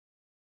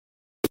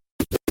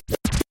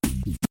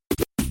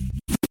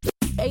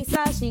Hey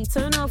Sashi,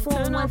 turn up for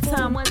one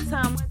time.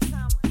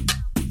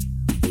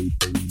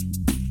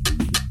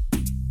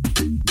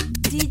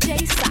 DJ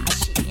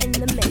Sashi in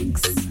the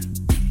mix.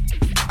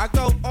 I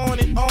go on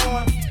and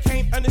on,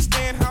 can't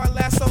understand how I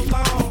last so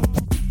long.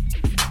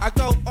 I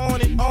go on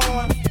and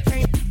on,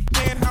 can't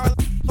understand how I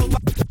last so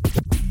long.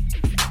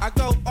 I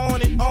go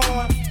on and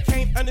on,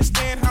 can't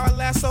understand how I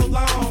last so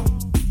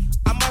long.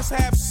 I must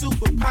have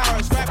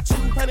superpowers, rap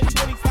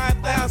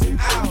 225,000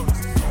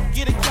 hours.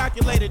 Get a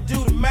calculator,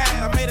 do the math.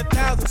 I made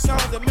 1,000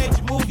 songs that made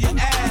you move your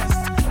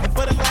ass. And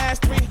for the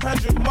last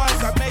 300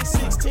 months, I made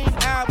 16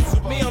 albums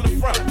with me on the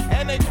front,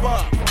 and they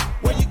bump.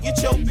 Where you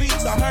get your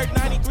beats? I heard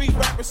 93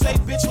 rappers say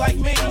bitch like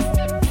me.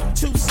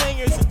 2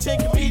 singers and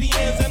 10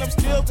 comedians, and I'm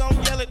still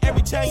gonna yell it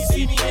every time you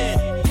see me in.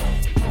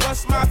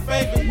 What's my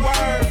favorite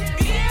word?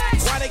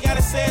 Why they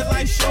gotta say it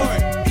like short?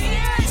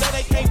 You know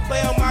they can't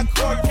play on my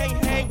court,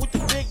 can't hang with the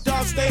big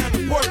dogs, stay on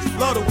the porch.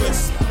 Blow the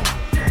whistle.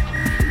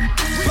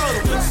 Blow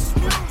the whistle.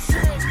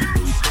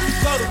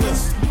 Blow the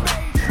whistle.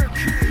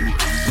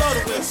 Blow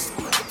the whistle.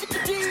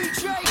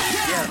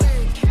 Yeah,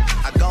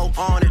 I go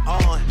on and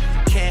on.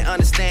 Can't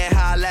understand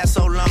how I last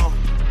so long.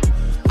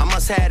 I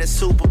must have the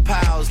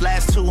superpowers.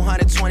 Last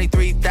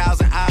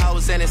 223,000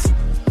 hours, and it's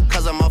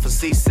cause I'm off of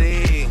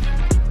CC.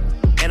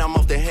 And I'm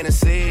off the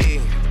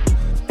Hennessy.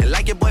 And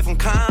like your boy from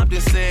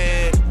Compton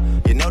said,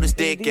 you know this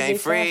dick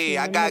ain't free.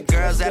 I got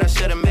girls that I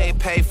should've made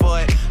pay for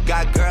it.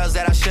 Got girls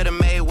that I should've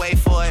made wait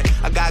for it.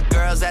 I got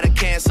girls that'll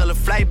cancel a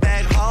flight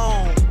back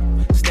home.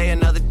 Stay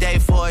another day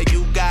for it.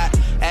 You got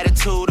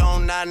attitude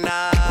on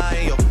nana,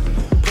 and your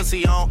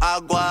pussy on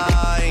agua,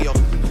 and your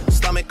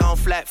stomach on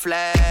flat,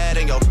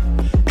 and your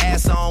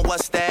ass on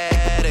what's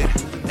that?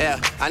 And yeah,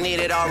 I need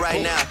it all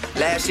right now.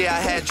 Last year I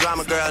had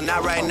drama, girl,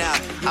 not right now.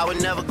 I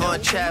would never go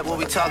and chat what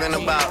we talking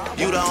about.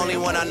 You the only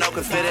one I know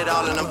can fit it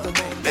all in them.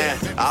 Man,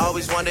 I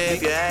always wonder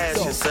if you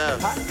ask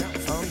yourself,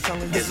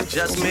 is it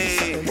just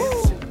me?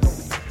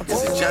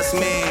 Is it just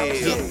me?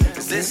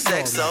 Is this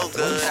sex so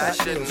good I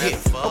shouldn't never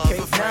fall for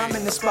free? Now I'm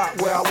in the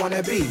spot where I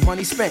wanna be.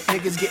 Money spent,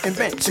 niggas getting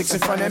bent, chicks in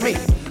front of me.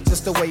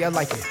 Just the way I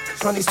like it.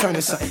 Money's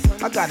turning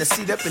something. I got a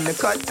seat up in the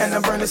cut and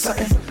I'm burning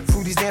something.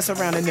 Fruities dance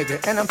around a nigga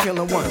and I'm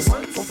feeling ones.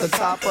 Off the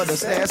top of the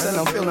stairs and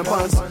I'm feeling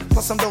buns.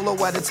 Plus I'm dolo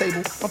at the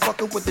table. I'm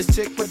fucking with this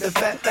chick with the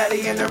fat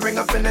fatty and the ring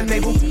up in the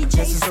navel.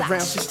 Dances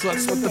around, she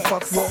struts with the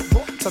fuck walk.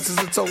 Touches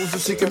her toes so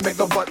she can make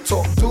her butt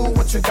talk. Do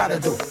what you gotta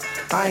do.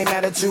 I ain't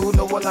mad at you.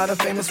 Know a lot of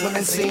famous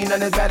women seen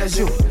none as bad as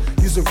you.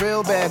 You's a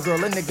real bad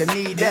girl, a nigga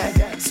need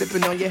that.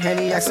 Sipping on your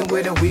Henny, asking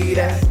where the weed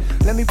at.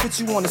 Let me put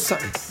you on to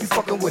something. You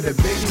fucking with a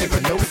big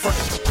nigga, no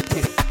frontin'.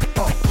 Yeah.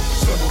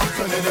 So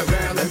turn it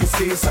around, let me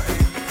see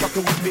something.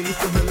 Fucking with me,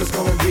 the realest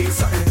gonna be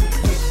something.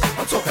 Yeah.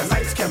 I'm talking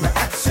lights, camera,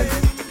 action.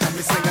 Let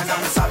me sing and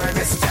I'm sorry,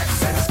 Miss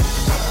Jackson.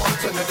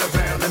 Turn it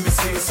around, let me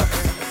see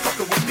something.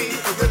 Fucking with me,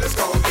 the realest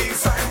gonna be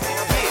something.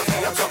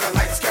 Yeah. I'm talking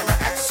lights, camera,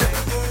 action.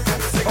 Let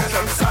me sing and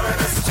I'm sorry,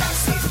 Miss Jackson.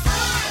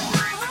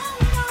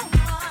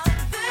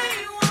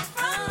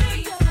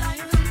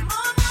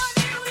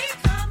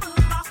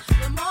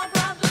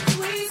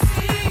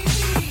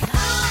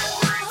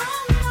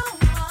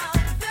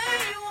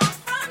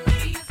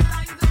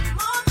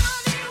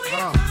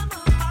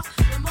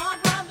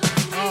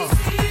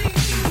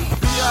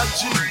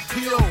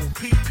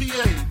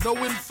 No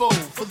info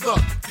for the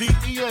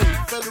DEA.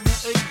 Federal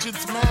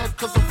agents mad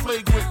cause I'm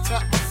flagrant.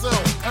 Tap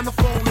myself and the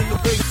phone in the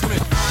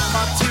basement.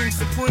 My team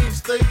supreme,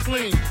 stay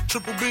clean.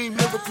 Triple beam,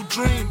 miracle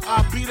dream.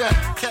 I be that.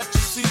 Catch a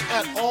seat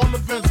at all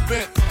events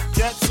bent.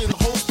 Gats in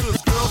holsters,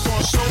 girls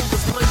on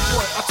shoulders.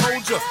 Playboy, I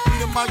told ya.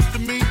 Me and Mike's to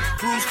me.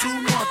 Bruise too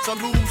much, I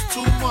lose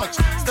too much.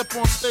 Step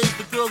on stage,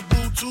 the girls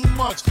boo too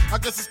much. I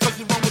guess it's cause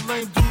you run with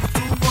lame dudes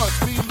too much.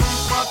 Me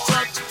lose my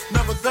touch,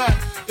 never that.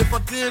 If I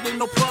did, ain't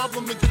no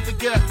problem to get the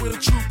gap where the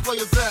true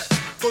players at.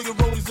 Throw your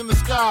rollies in the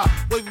sky,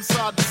 waving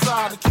side to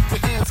side, and keep your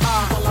hands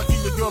high while I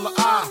give your girl an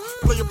eye.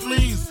 Player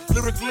please,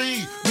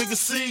 lyrically, nigga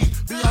C,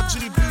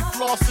 B-I-G-B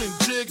flossing,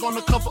 jig on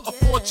the cover of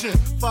Fortune,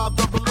 500.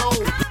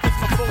 It's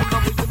my phone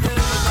number, your man,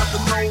 I got the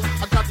know,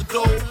 I got the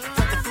dough,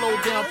 got the flow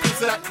down,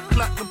 pizzazz,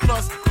 platinum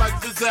plus, like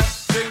Zizak,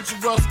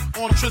 dangerous,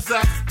 on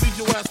Trizak, leave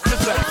your ass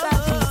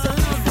pizzazz.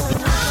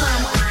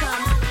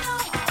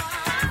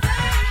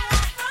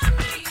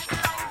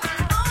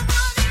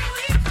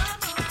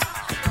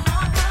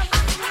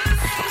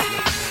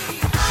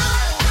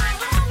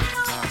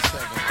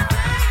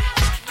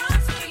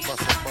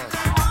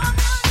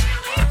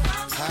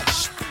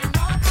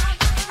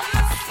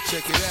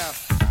 Check it out.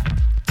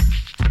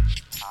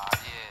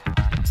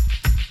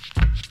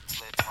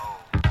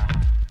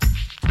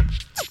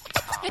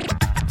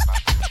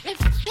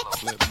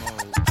 Flip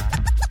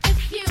mode.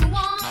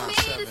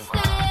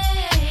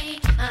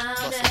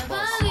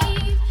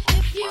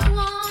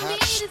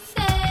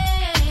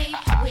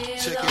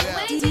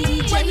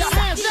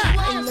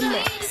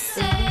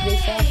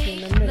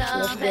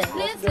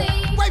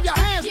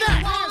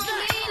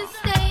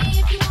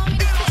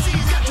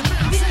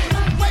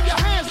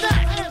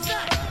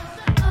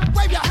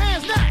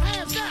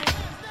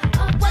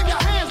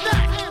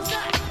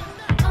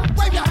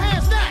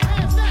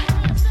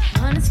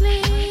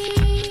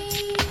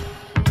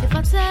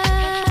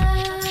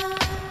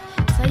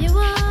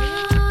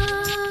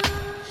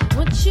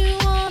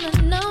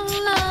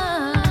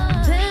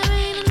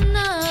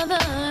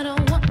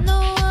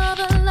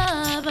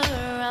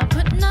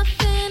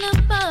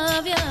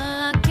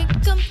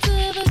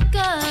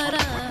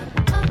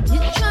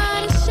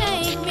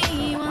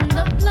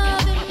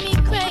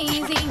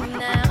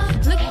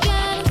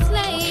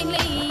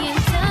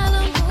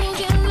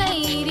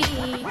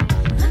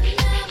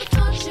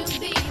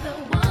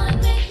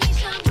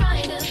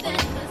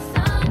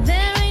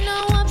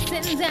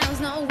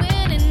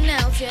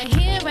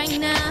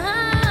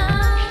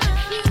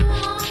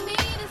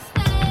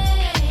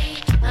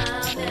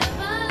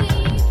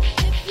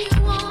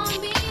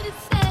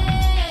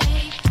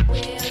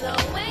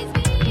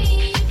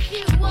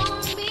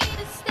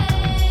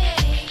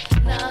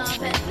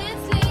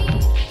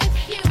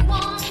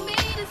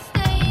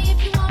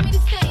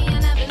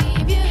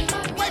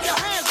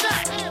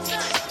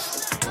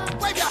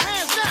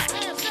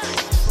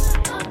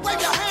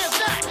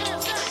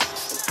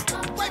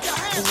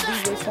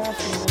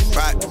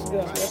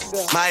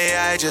 My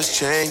AI just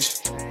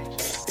changed.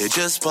 It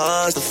just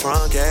buzzed the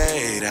front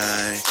gate.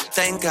 I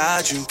thank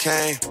God you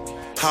came.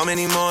 How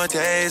many more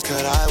days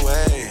could I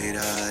wait?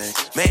 I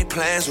made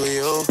plans with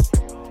you,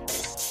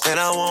 and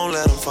I won't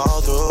let them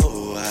fall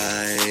through.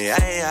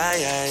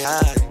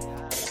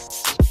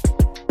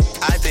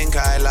 I think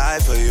I lie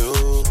for you.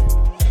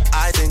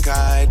 I think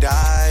I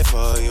die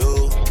for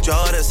you.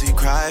 Jodeci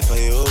cry for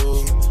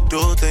you.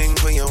 Do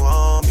things when you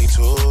want me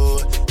to.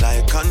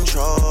 Like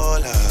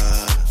controller.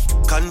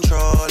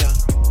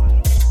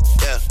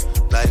 Yeah,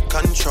 like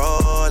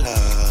controller.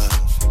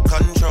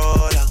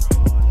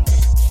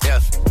 Yeah.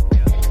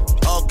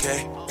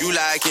 Okay, you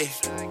like it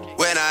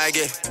when I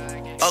get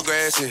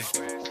aggressive.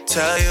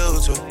 Tell you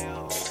to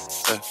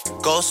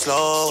go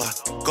slower,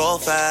 go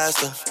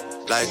faster.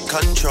 Like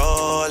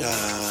controller.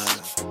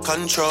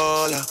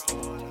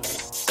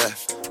 Yeah,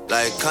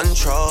 like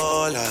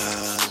controller.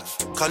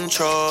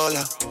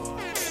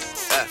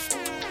 Yeah.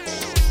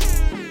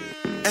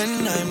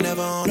 And I'm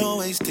never on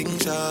always think,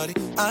 shawty.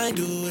 I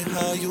do it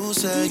how you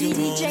say you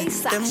want it.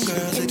 Them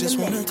girls, they just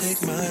wanna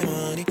take my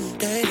money.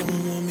 They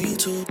don't want me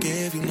to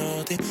give you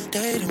nothing.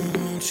 They don't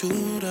want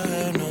you to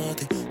have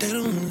nothing. They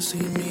don't wanna see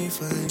me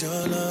find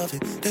your love.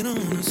 They don't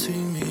wanna see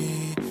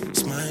me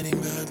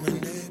smiling back when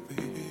they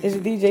breathe. It's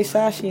DJ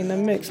Sashi in the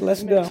mix.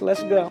 Let's go.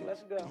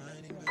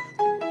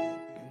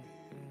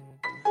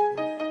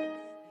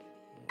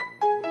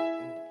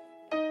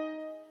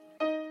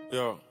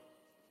 Yo.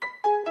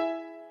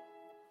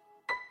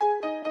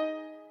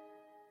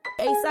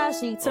 Hey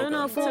Sashi, turn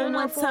off on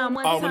one time.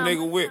 All my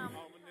nigga with me.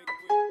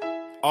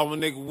 All my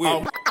nigga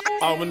with me.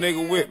 All my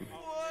nigga with me.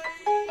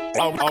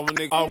 All my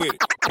nigga with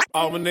it.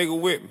 All my nigga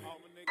with me.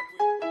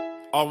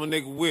 All my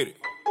nigga with it.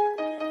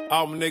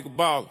 All my nigga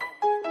ballin'.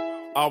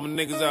 All my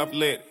niggas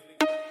athletic.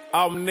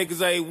 All my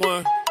niggas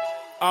A1.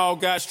 All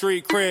got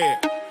street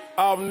cred.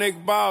 All my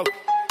niggas ballin'.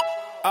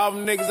 All my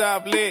niggas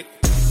athletic.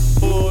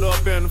 Pulled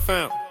up in the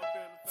fountain.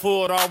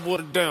 Pulled off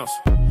with a dance.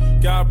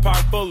 Got a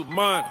pocket full of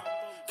money.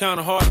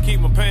 Kinda hard to keep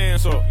my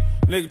pants up.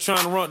 Nigga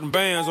tryna run them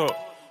bands up.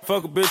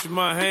 Fuck a bitch with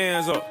my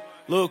hands up.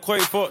 Lil'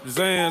 Quake fuck the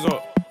Zans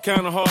up.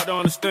 Kinda hard to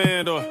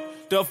understand up.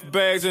 Duffel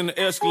bags in the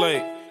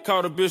Escalade.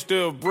 Caught a bitch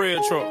there a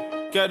bread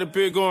truck. Got the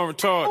big going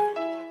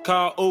retarded.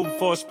 Call Uber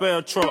for a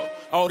spare truck.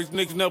 All these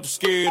niggas never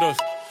scared us.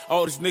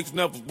 All these niggas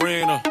never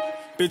ran us.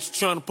 Bitches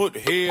tryna put the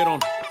head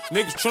on.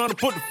 Niggas tryna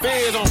put the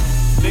feds on.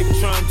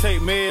 Niggas tryna take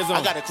meds on.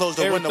 I gotta close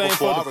the window everything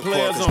before for I the record,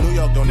 players 'cause on. New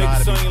York don't know how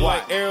Niggas to be singing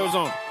quiet. like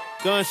Arizona.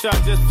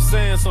 Gunshot just for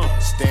saying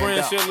something. Stand Friend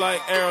up. shit like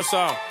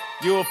aerosol.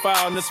 You a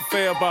foul and it's a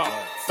fair ball.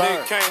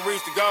 Nigga can't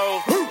reach the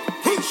goal.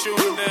 He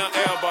shooting down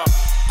air ball.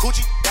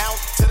 Coochie down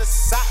to the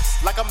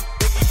socks like I'm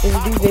Biggie It's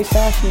Papa. DJ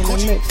Sashi in the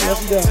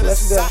mix.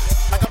 Let's go.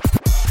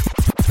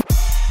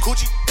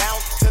 Coochie down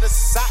to the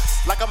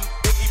socks like I'm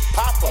Biggie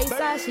Papa. Hey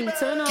Sashi,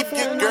 turn off Keep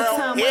your on girl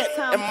one head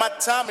time. in my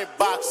Tommy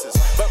boxes.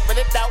 But when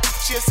it doubt,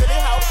 she a silly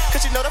hoe.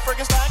 Cause she know the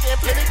freaking style getting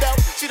plenty dope.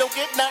 She don't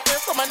get nothing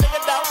from my nigga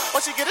doubt.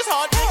 What she get is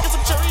hard dick and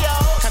some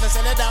Cheerios. Kinda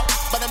send it out,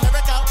 but I'm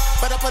never out.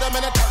 Better put them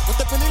in the dirt with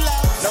the penny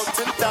low. No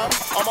tint out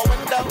on my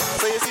window.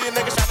 So you see a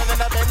nigga shining in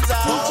the Benzo.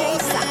 DJ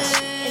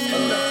Sashi in the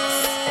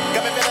mix.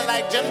 Got me feeling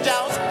like Jim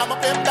Jones. I'm a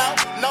pimp out,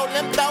 no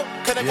limp out.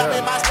 Could've got me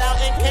my style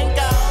in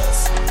Kinko's.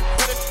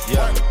 Put it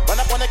work. Run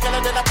up on the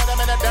killer, then I put him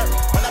in the dirt.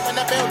 Run up in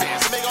the building,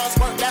 so they gon'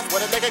 squirt. That's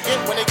what a nigga get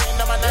when they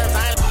getting on my nerves.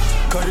 I ain't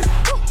Cut it,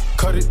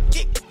 cut it,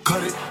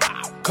 cut it,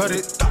 cut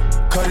it,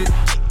 cut it,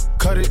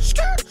 cut it,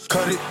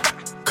 cut it,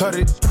 cut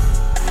it.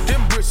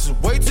 Them bricks is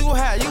way too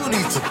high, you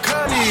need to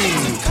cut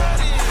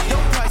it.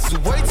 Your price is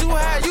way too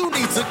high, you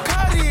need to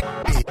cut it.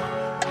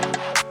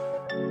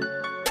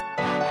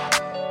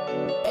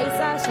 Hey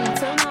Sashi,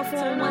 turn off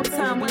on one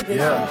time. DJ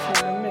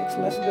Sashi in the mix.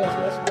 Let's go.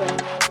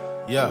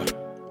 Yeah.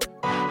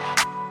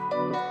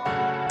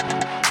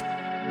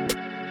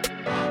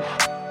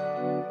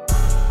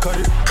 Cut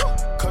it,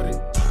 cut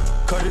it,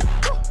 cut it,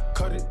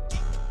 cut it,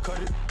 cut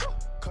it,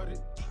 cut it.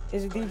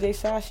 It's DJ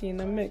Sashi in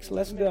the mix.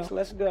 Let's go.